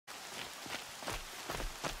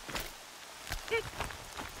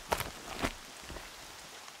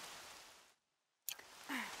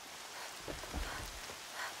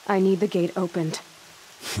I need the gate opened.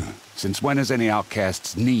 Since when has any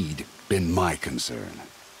outcast's need been my concern?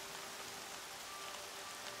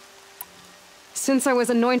 Since I was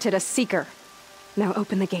anointed a Seeker. Now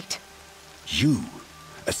open the gate. You?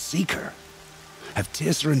 A Seeker? Have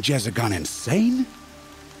Teersa and Jezza gone insane?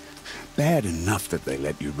 Bad enough that they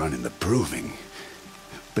let you run in the Proving.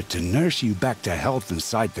 But to nurse you back to health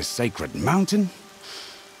inside the Sacred Mountain?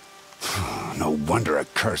 No wonder a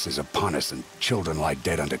curse is upon us and children lie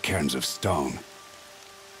dead under cairns of stone.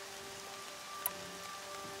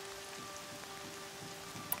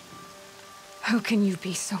 How can you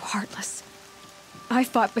be so heartless? I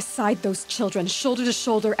fought beside those children, shoulder to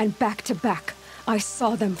shoulder and back to back. I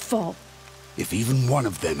saw them fall. If even one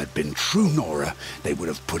of them had been true Nora, they would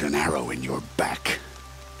have put an arrow in your back.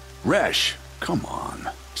 Resh, come on.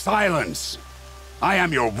 Silence! I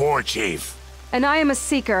am your war chief. And I am a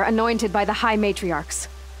Seeker anointed by the High Matriarchs.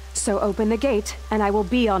 So open the gate, and I will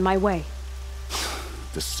be on my way.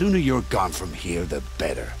 The sooner you're gone from here, the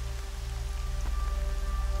better.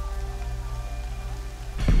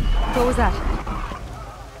 What was that?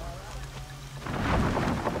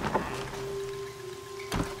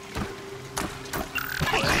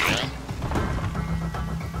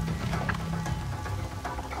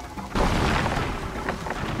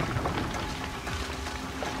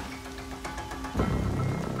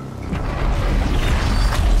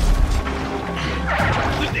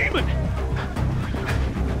 The demon!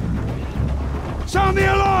 Sound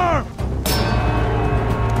the alarm!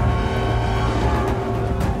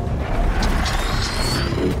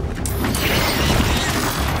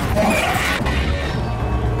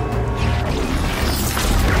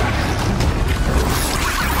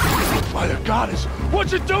 By the goddess,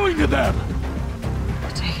 what's it doing to them?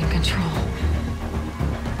 Taking control.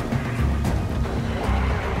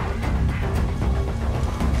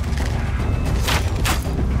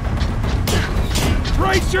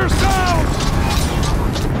 Brace yourselves!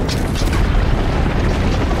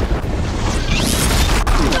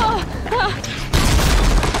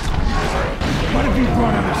 What have you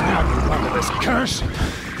brought on us now, you motherless curse?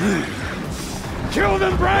 Kill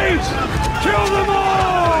them, Braves! Kill them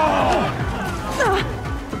all!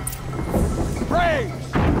 Braves!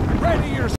 Ready your